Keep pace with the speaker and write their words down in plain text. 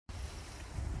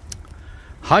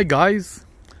Hi guys,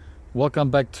 welcome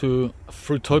back to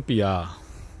Fruitopia.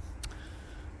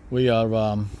 We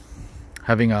are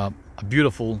having a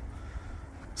beautiful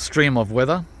stream of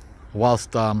weather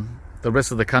whilst the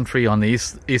rest of the country on the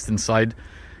eastern side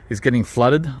is getting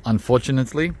flooded,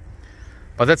 unfortunately.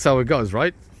 But that's how it goes,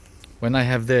 right? When they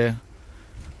have their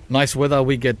nice weather,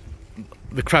 we get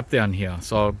the crap down here.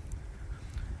 So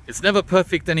it's never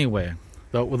perfect anywhere.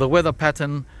 The weather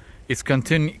pattern is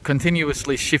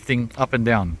continuously shifting up and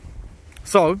down.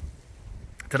 So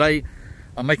today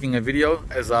I'm making a video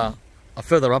as a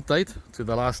further update to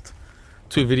the last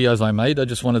two videos I made. I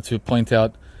just wanted to point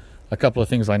out a couple of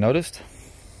things I noticed.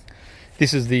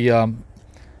 This is the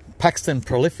Paxton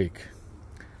prolific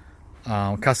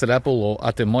custard apple, or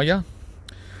Cherimoya,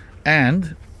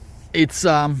 and it's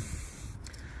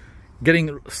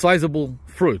getting sizable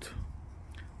fruit.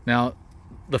 Now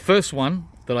the first one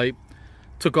that I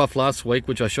took off last week,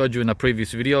 which I showed you in a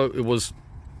previous video, it was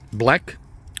black.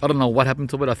 I don't know what happened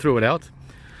to it. I threw it out,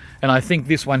 and I think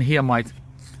this one here might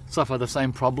suffer the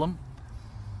same problem,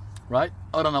 right?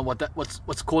 I don't know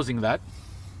what's causing that.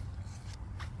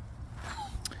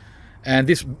 And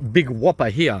this big whopper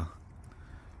here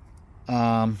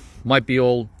might be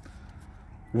all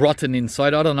rotten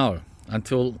inside. I don't know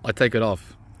until I take it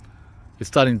off. It's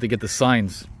starting to get the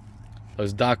signs,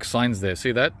 those dark signs there.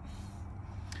 See that?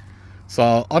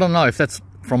 So I don't know if that's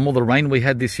from all the rain we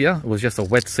had this year. It was just a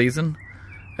wet season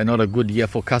and not a good year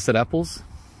for custard apples.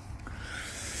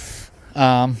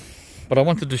 But I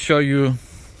wanted to show you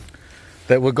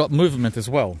that we've got movement as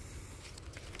well,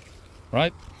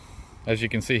 right? As you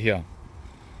can see here,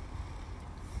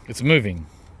 it's moving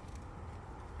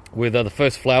with the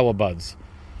first flower buds.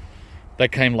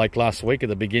 That came like last week at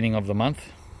the beginning of the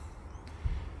month.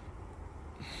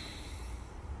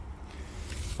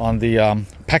 On the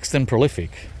Paxton prolific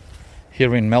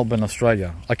here in Melbourne,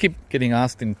 Australia. I keep getting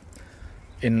asked in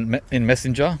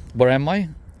Messenger, where am I?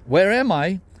 Where am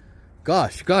I?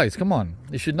 Gosh, guys, come on.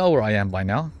 You should know where I am by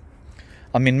now.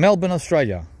 I'm in Melbourne,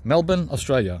 Australia. Melbourne,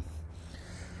 Australia.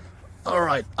 All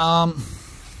right.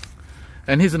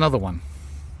 And here's another one.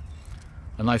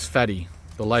 A nice fatty.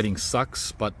 The lighting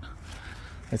sucks, but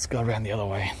let's go around the other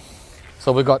way.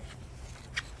 So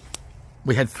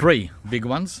we had three big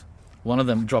ones. One of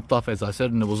them dropped off, as I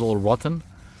said, and it was all rotten.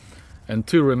 And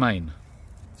two remain.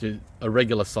 A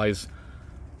regular size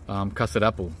custard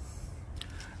apple.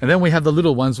 And then we have the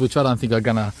little ones, which I don't think are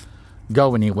gonna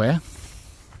go anywhere.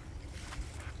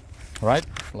 Right?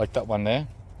 Like that one there.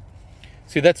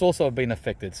 See, that's also been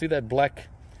affected. See that black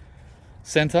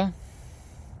center?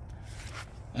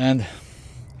 And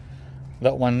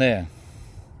that one there.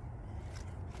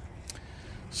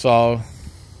 So,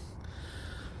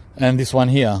 and this one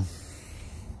here.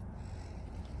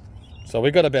 So we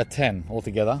got about 10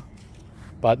 altogether,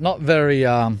 but not a very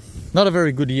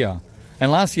good year.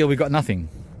 And last year we got nothing.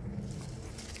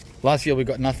 Last year we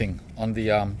got nothing on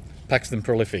the Paxton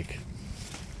prolific.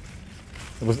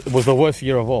 It was the worst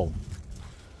year of all.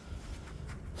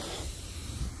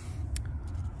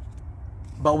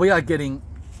 But we are getting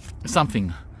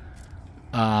something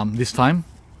this time.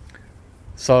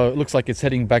 So it looks like it's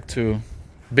heading back to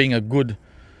being a good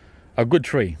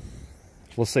tree.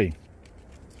 We'll see.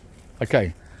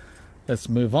 Okay, let's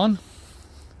move on.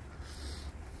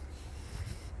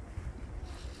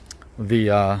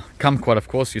 The kumquat, of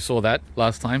course, you saw that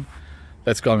last time.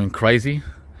 That's going crazy,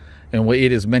 and we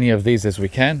eat as many of these as we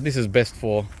can. This is best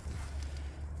for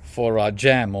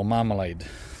jam or marmalade.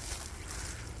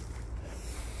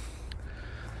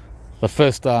 The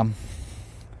first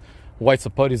white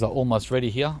sapotes are almost ready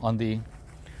here on the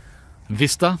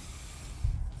Vista,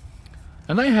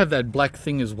 and they have that black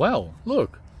thing as well.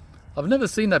 Look. I've never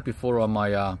seen that before on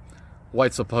my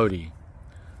white sapote.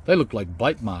 They look like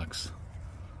bite marks,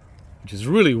 which is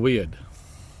really weird.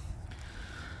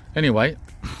 Anyway,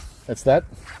 that's that.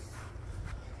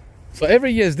 So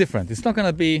every year is different. It's not going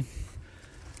to be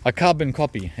a carbon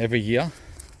copy every year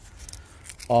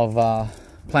of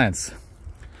plants.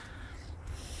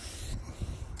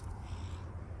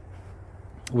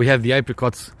 We have the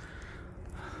apricots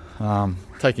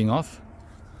taking off,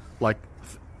 like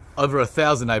over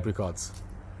 1,000 apricots.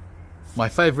 My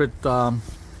favorite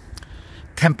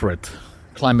temperate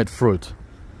climate fruit,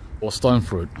 or stone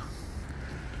fruit.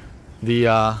 The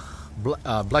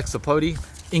black sapote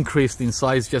increased in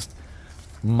size just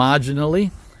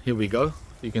marginally. Here we go.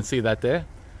 You can see that there.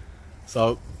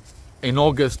 So in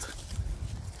August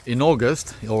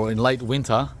or in late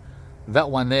winter, that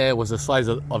one there was the size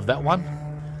of that one,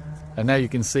 and now you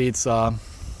can see it's gotten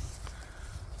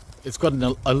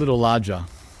a little larger,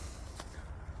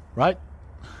 right?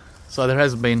 So there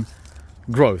has been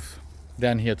growth.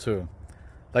 down here too.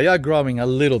 They are growing a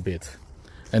little bit.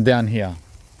 And down here,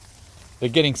 they're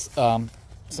getting some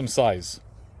size.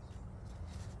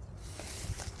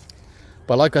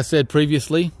 But like I said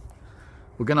previously,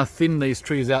 we're gonna thin these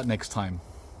trees out next time.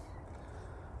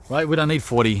 Right, we don't need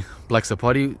 40 black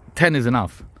Sapote, 10 is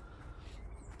enough.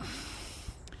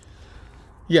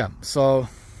 Yeah, so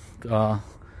the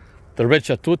red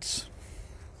chatuts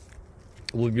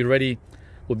will be ready,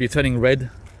 will be turning red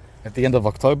at the end of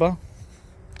October.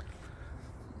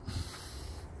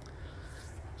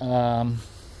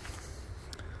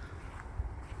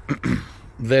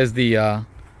 There's the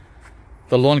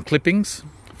lawn clippings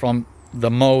from the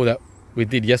mow that we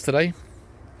did yesterday.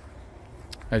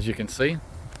 As you can see,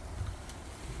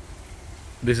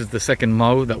 this is the second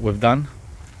mow that we've done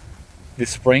this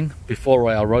spring,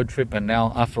 before our road trip and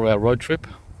now after our road trip.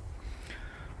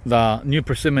 The new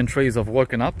persimmon trees have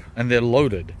woken up and they're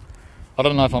loaded. I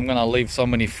don't know if I'm gonna leave so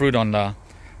many fruit on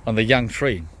the young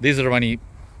tree. These are only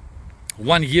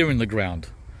 1 year in the ground,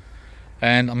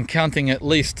 and I'm counting at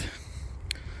least,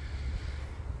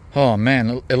 oh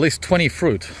man, at least 20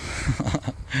 fruit.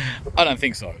 I don't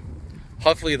think so.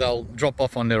 Hopefully they'll drop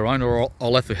off on their own, or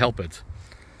I'll have to help it.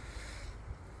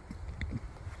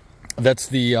 That's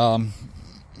the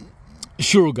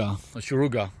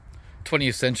Shuruga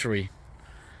 20th century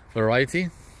variety,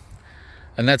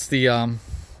 and that's the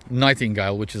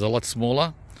Nightingale, which is a lot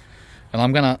smaller. And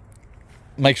I'm gonna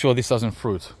make sure this doesn't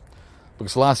fruit,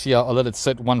 because last year I let it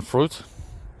set one fruit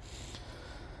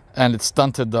and it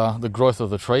stunted the growth of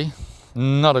the tree.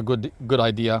 Not a good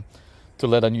idea to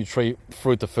let a new tree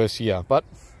fruit the first year, but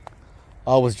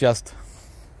I was just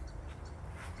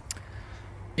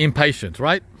impatient,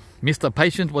 right? Mr.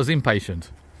 Patient was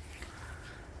impatient.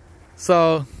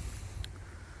 So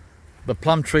the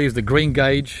plum trees, the green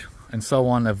gauge and so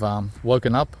on have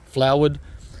woken up, flowered.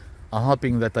 I'm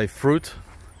hoping that they fruit.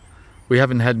 We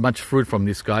haven't had much fruit from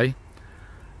this guy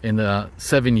in the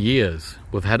 7 years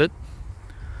we've had it.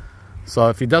 So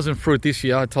if it doesn't fruit this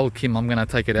year, I told Kim I'm gonna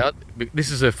take it out.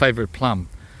 This is her favorite plum,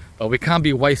 but we can't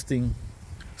be wasting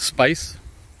space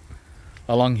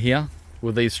along here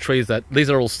with these trees. These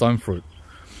are all stone fruit.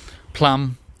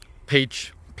 Plum,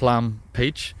 peach,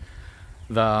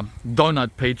 the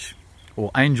donut peach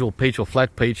or angel peach or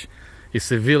flat peach is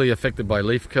severely affected by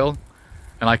leaf curl,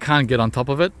 and I can't get on top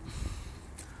of it.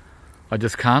 I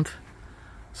just can't.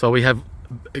 So we have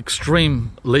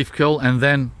extreme leaf curl, and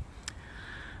then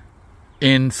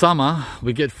in summer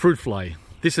we get fruit fly.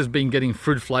 This has been getting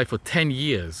fruit fly for 10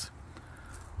 years.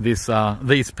 These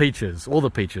peaches, all the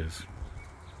peaches.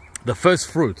 The first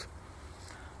fruit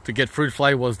to get fruit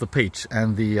fly was the peach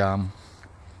and the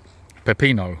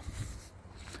pepino.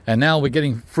 And now we're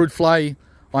getting fruit fly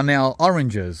on our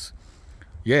oranges.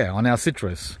 Yeah, on our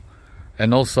citrus.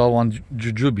 And also on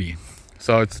jujube.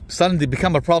 So it's starting to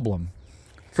become a problem.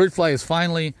 Fruit fly has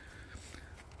finally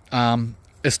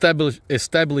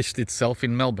established itself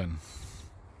in Melbourne.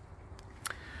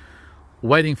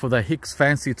 Waiting for the Hicks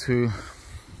fancy to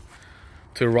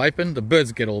ripen. The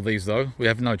birds get all these though. We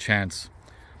have no chance.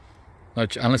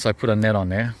 Unless I put a net on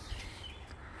there.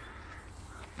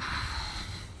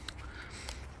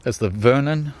 That's the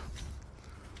Vernon.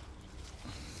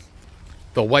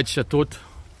 The white chatut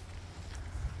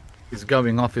is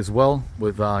going off as well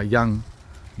with young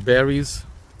berries.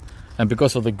 And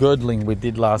because of the girdling we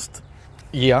did last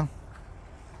year,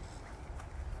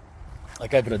 I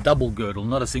gave it a double girdle,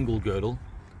 not a single girdle,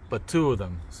 but two of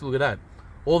them. So look at that,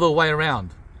 all the way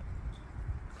around.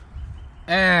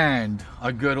 And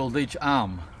I girdled each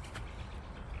arm.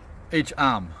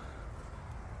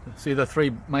 See the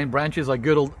three main branches? I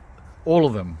girdled all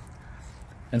of them.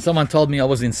 And someone told me I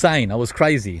was insane, I was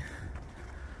crazy.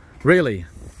 Really?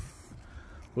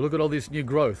 Well, look at all this new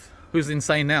growth. Who's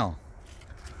insane now?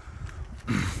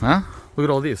 Huh? Look at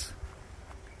all this.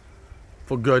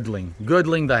 For girdling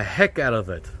the heck out of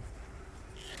it.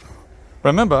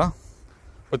 Remember,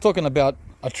 we're talking about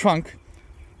a trunk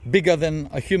bigger than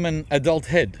a human adult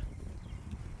head.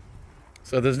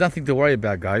 So there's nothing to worry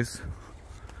about, guys.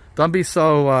 Don't be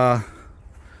so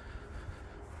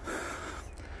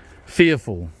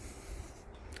fearful.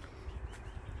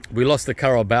 We lost the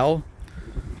Carabao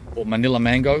or Manila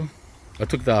mango. I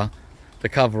took the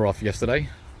cover off yesterday.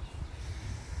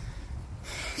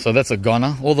 So that's a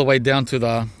goner. All the way down to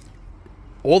the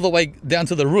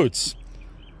roots.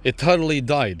 It totally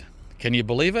died. Can you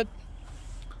believe it?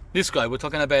 This guy, we're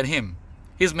talking about him.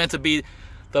 He's meant to be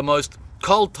the most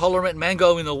cold tolerant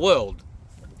mango in the world.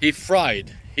 He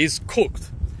fried, he's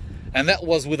cooked. And that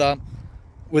was with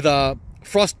a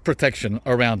frost protection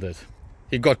around it.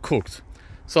 He got cooked.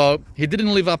 So he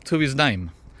didn't live up to his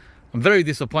name. I'm very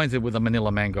disappointed with the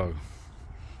Manila mango.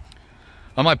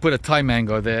 I might put a Thai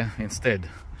mango there instead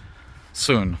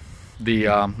soon. The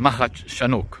Mahat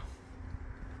Chanook.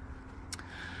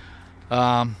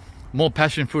 More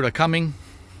passion fruit are coming.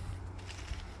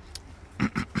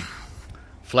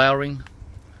 Flowering.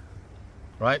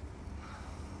 Right?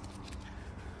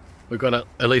 We've got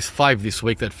at least 5 this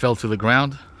week that fell to the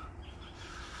ground.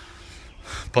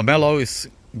 Pomelo is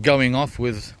going off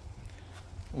with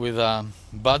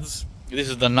buds. This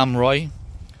is the Namroy.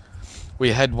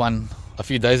 We had one a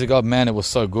few days ago. Man, it was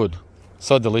so good,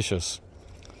 so delicious.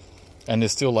 And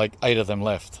there's still like 8 of them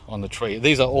left on the tree.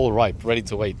 These are all ripe, ready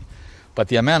to eat. But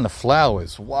the amount of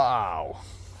flowers, wow.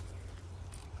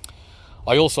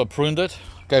 I also pruned it,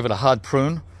 gave it a hard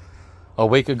prune a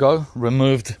week ago,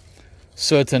 removed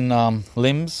certain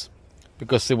limbs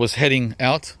because it was heading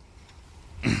out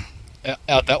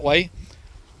that way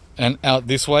and out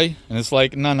this way, and it's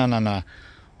like no,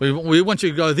 we want you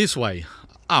to go this way,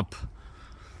 up.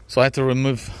 So I had to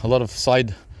remove a lot of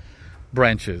side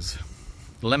branches.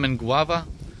 Lemon guava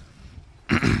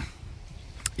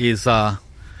is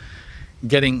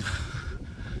getting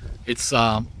its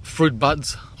fruit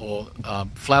buds or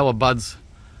flower buds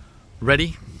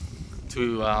ready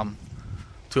to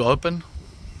open.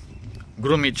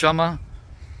 Grumi chama,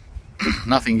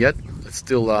 nothing yet. It's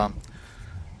still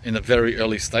in a very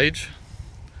early stage.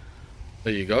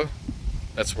 There you go.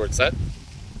 That's where it's at.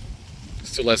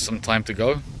 Still has some time to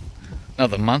go.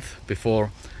 Another month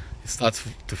before it starts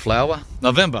to flower.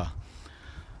 November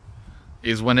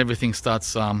is when everything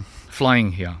starts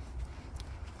flying here.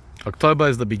 October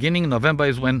is the beginning. November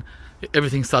is when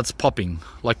everything starts popping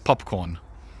like popcorn.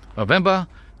 November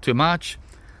to March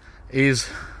is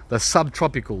the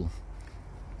subtropical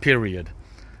period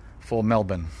for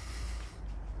Melbourne.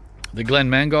 The Glen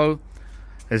Mango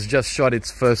has just shot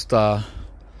its first where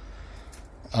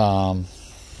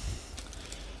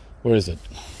is it?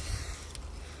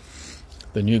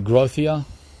 The new growth here.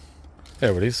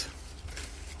 There it is.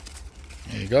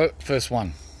 There you go, first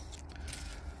one.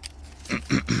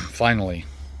 Finally.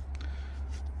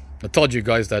 I told you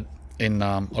guys that in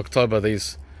October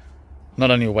these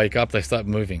not only wake up, they start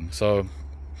moving. So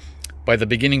by the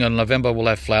beginning of November we'll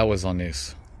have flowers on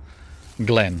this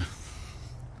Glen.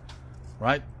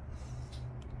 Right?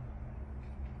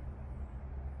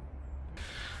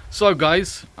 So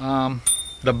guys,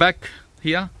 the back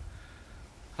here,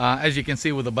 as you can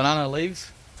see with the banana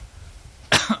leaves,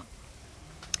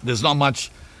 there's not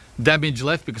much damage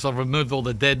left because I've removed all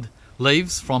the dead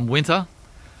leaves from winter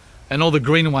and all the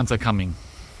green ones are coming.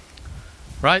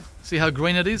 Right? See how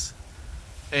green it is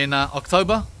in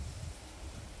October?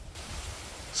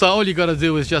 So all you got to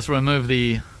do is just remove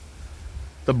the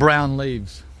brown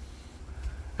leaves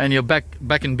and you're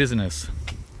back in business.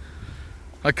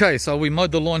 Okay, so we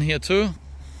mowed the lawn here too.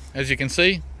 As you can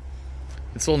see,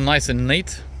 it's all nice and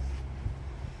neat.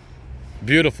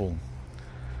 Beautiful.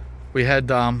 We had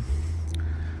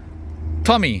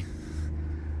Tommy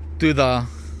do the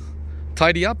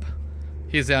tidy up.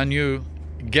 Here's our new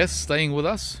guest staying with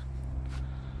us.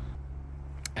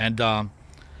 And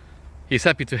he's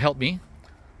happy to help me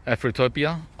at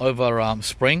Fruitopia over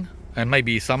spring and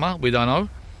maybe summer, we don't know,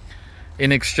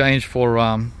 in exchange for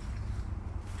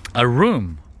a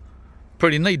room.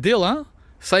 Pretty neat deal, huh?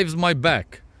 Saves my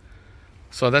back.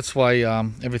 So that's why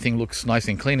everything looks nice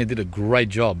and clean. He did a great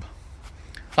job.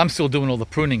 I'm still doing all the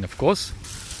pruning, of course.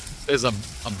 There's a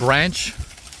branch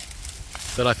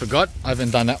that I forgot. I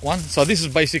haven't done that one. So this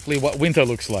is basically what winter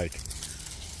looks like.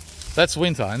 That's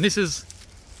winter, and this is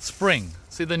spring.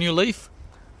 See the new leaf?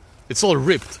 It's all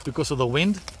ripped because of the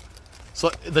wind. So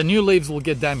the new leaves will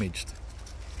get damaged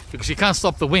because you can't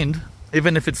stop the wind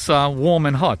even if it's warm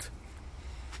and hot.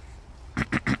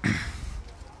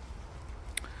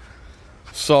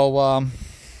 So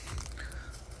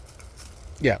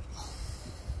yeah,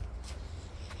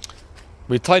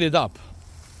 we tidied up.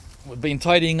 We've been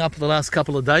tidying up the last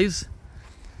couple of days.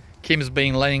 Kim's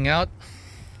been laying out,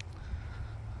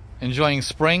 enjoying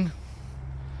spring.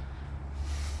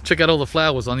 Check out all the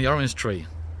flowers on the orange tree.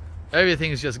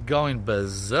 Everything is just going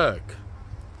berserk.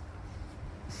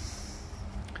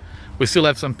 We still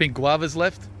have some pink guavas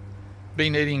left.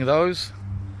 Been eating those.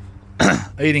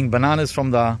 Eating bananas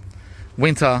from the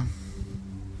winter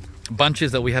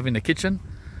bunches that we have in the kitchen,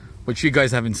 which you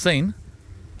guys haven't seen.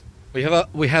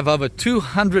 We have over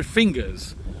 200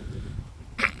 fingers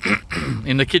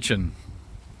in the kitchen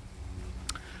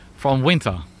from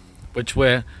winter, which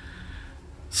we're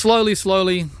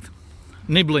slowly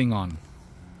nibbling on.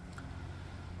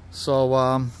 So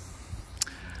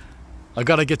I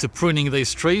got to get to pruning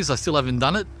these trees. I still haven't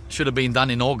done it. Should have been done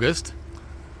in August.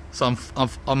 So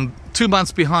I'm 2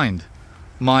 months behind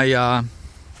my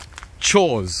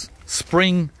chores,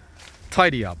 spring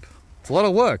tidy up. It's a lot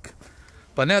of work.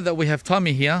 But now that we have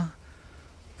Tommy here,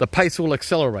 the pace will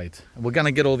accelerate. We're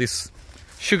gonna get all this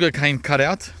sugarcane cut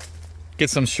out, get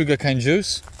some sugarcane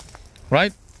juice,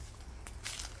 right?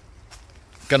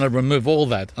 Gonna remove all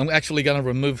that. I'm actually gonna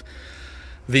remove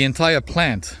the entire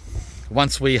plant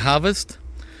once we harvest.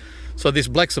 So this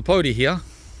black sapote here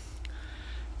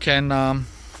can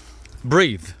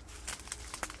breathe.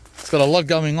 It's got a lot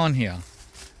going on here.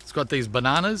 It's got these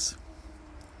bananas.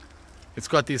 It's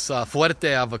got this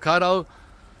fuerte avocado.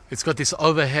 It's got this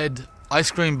overhead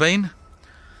ice cream bean.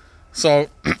 So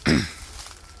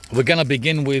we're gonna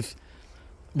begin with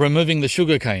removing the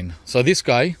sugar cane. So this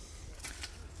guy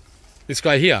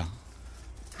here.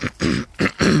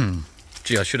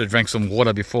 Gee, I should have drank some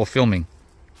water before filming.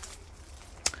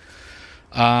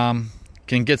 Can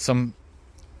get some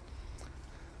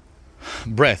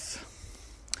breath.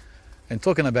 And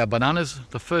talking about bananas,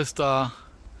 the first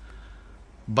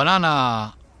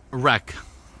banana rack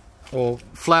or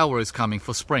flower is coming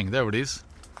for spring. There it is.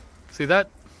 See that?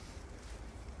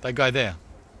 That guy there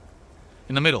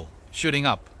in the middle, shooting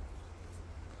up.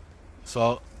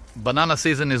 So banana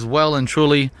season is well and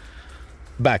truly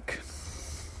back.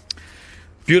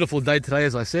 Beautiful day today,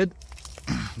 as I said.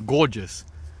 Gorgeous.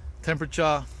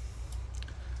 Temperature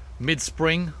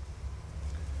mid-spring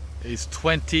is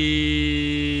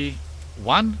 21.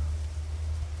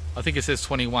 I think it says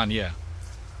 21, yeah.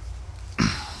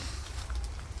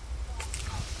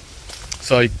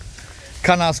 So you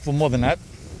can't ask for more than that.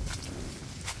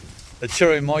 The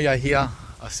Cherimoya here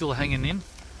are still hanging in,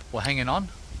 or hanging on.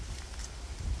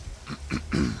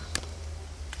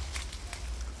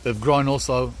 They've grown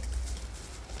also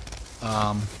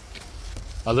a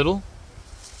little,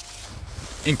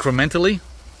 incrementally.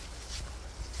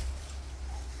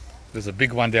 There's a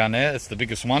big one down there, it's the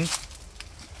biggest one.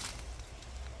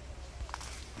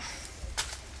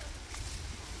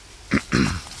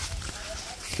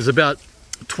 There's about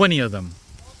 20 of them.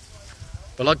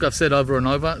 But like I've said over and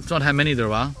over, it's not how many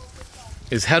there are,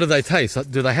 is how do they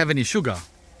taste? Do they have any sugar?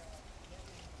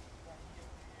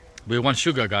 We want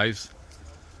sugar, guys,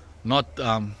 not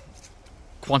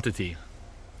quantity.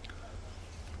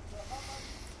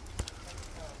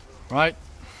 Right?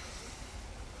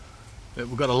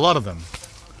 We've got a lot of them.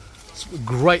 It's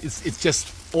great, it's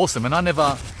just awesome. And I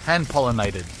never hand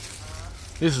pollinated.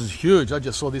 This is huge. I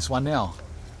just saw this one now,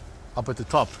 up at the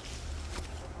top.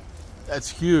 That's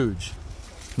huge.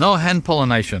 No hand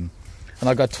pollination. And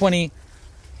I got 20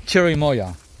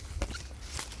 Cherimoya.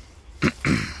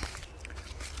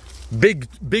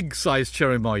 big size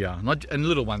Cherimoya, not and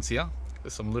little ones here.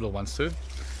 There's some little ones too.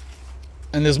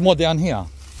 And there's more down here.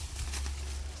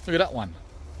 Look at that one.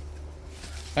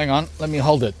 Hang on, let me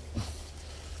hold it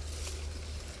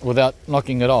without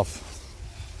knocking it off.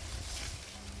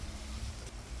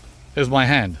 Here's my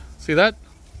hand. See that?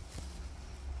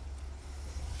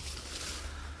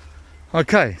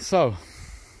 Okay, so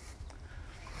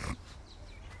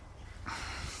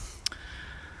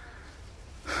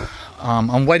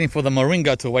I'm waiting for the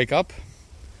moringa to wake up.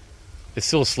 It's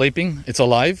still sleeping. It's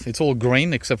alive. It's all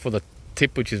green except for the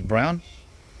tip, which is brown.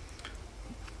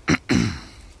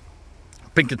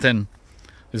 Pinkerton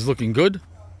is looking good,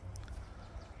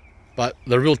 but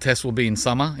the real test will be in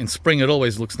summer. In spring it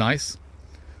always looks nice,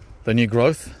 the new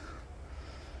growth.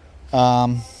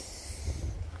 The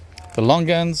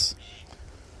longans,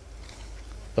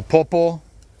 the pawpaw,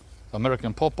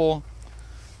 American pawpaw,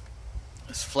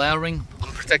 is flowering.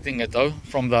 I'm protecting it though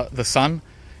from the sun,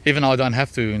 even though I don't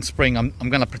have to in spring. I'm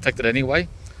going to protect it anyway,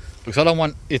 because I don't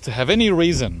want it to have any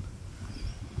reason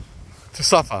to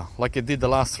suffer like it did the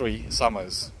last 3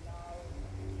 summers.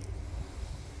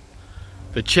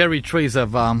 The cherry trees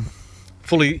have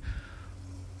fully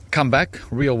come back,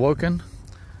 reawoken,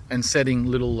 and setting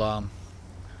little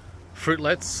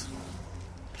fruitlets,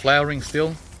 flowering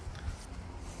still.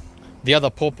 The other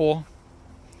pawpaw,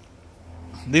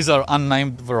 these are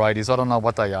unnamed varieties. I don't know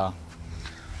what they are.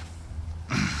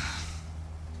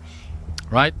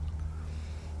 Right?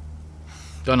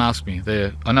 Don't ask me.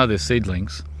 I know they're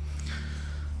seedlings.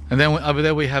 And then over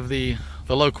there we have the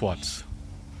loquats,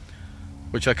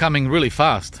 which are coming really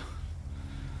fast.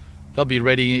 They'll be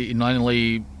ready in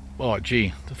only,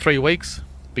 3 weeks,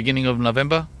 beginning of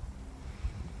November.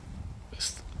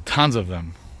 There's tons of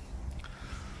them.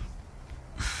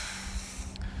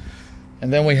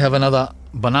 And then we have another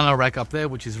banana rack up there,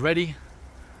 which is ready,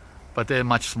 but they're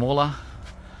much smaller.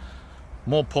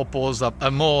 More pawpaws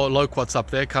more loquats up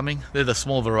there coming. They're the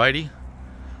small variety,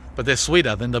 but they're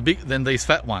sweeter than these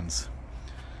fat ones.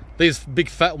 These big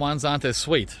fat ones aren't as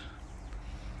sweet.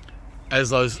 as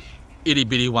those itty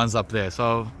bitty ones up there.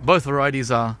 So both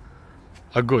varieties are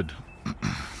good.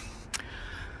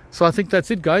 So I think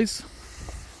that's it, guys.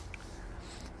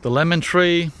 The lemon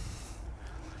tree,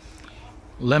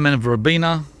 lemon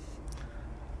verbena,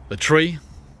 the tree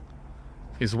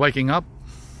is waking up,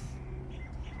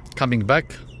 coming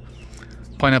back.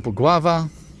 Pineapple guava,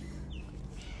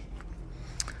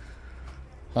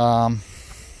 a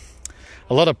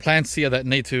lot of plants here that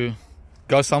need to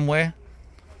go somewhere,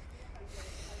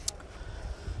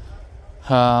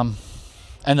 and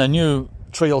a new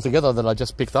tree altogether that I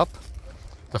just picked up.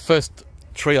 The first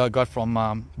tree I got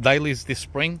from Dailies this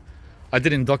spring. I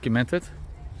didn't document it.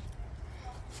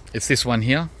 It's this one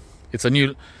here. It's a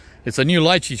new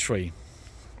lychee tree.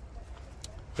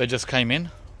 They just came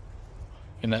in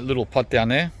that little pot down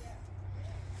there.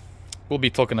 We'll be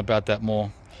talking about that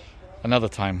more another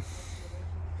time.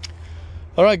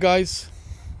 Alright guys,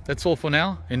 that's all for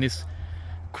now in this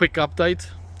quick update.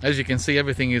 As you can see,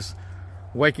 everything is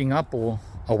waking up or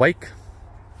awake.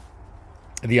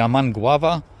 The Aman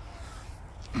guava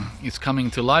is coming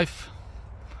to life,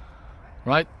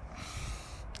 right?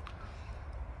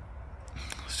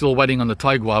 Still waiting on the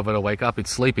Thai guava to wake up.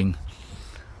 It's sleeping.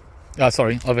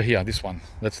 Sorry, over here, this one.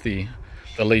 That's the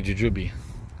Lee Jujube.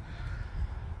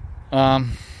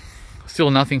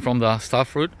 Still nothing from the star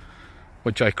fruit,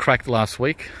 which I cracked last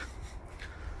week,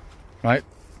 right?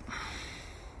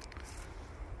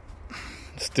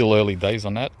 Still early days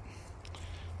on that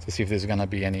to see if there's going to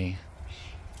be any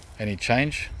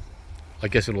change. I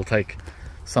guess it'll take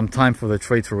some time for the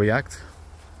tree to react.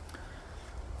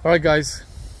 All right guys,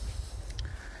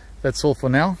 that's all for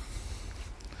now.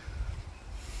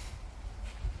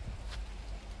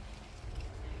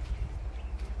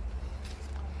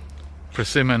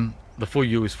 Persimmon, the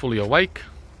Fuyu is fully awake.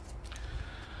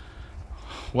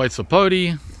 White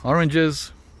Sapote,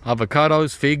 oranges,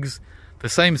 avocados, figs, the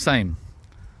same,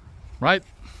 right?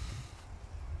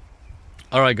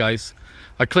 Alright guys,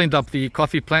 I cleaned up the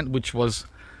coffee plant, which was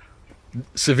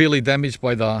severely damaged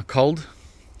by the cold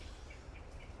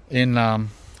in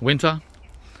winter.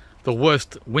 The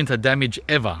worst winter damage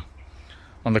ever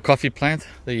on the coffee plant.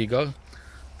 There you go.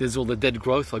 There's all the dead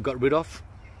growth I got rid of.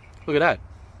 Look at that.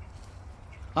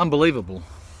 Unbelievable.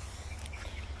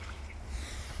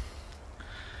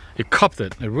 It copped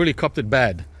it. It really copped it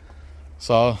bad.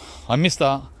 So I missed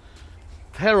a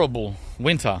terrible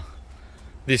winter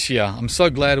this year. I'm so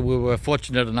glad we were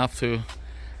fortunate enough to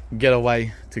get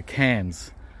away to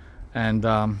Cairns and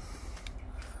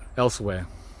elsewhere.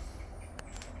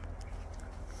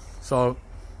 So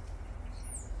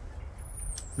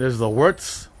there's the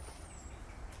worts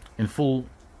in full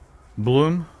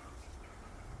bloom.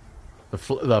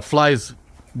 The flies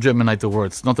germinate the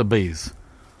worts, not the bees.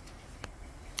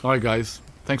 Alright guys,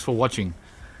 thanks for watching.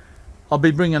 I'll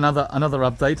be bringing another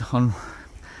update on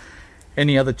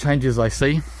any other changes I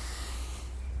see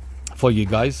for you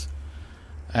guys.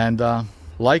 And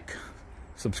like,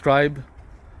 subscribe.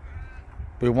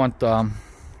 We want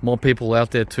more people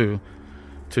out there to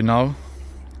know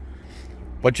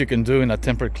what you can do in a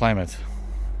temperate climate.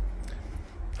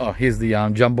 Oh, here's the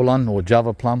jambulan or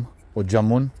Java plum or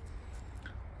jamun,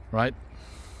 right?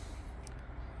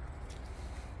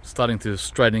 Starting to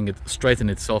straighten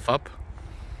itself up.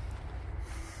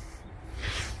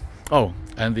 Oh,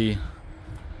 and the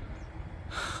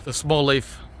small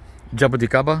leaf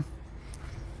jabuticaba.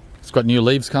 It's got new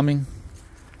leaves coming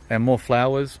and more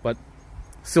flowers, but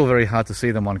still very hard to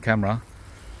see them on camera.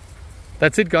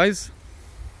 That's it guys.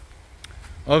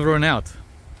 Over and out.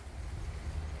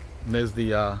 And there's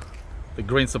the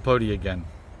green sapote again.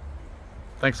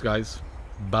 Thanks guys.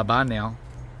 Bye bye now.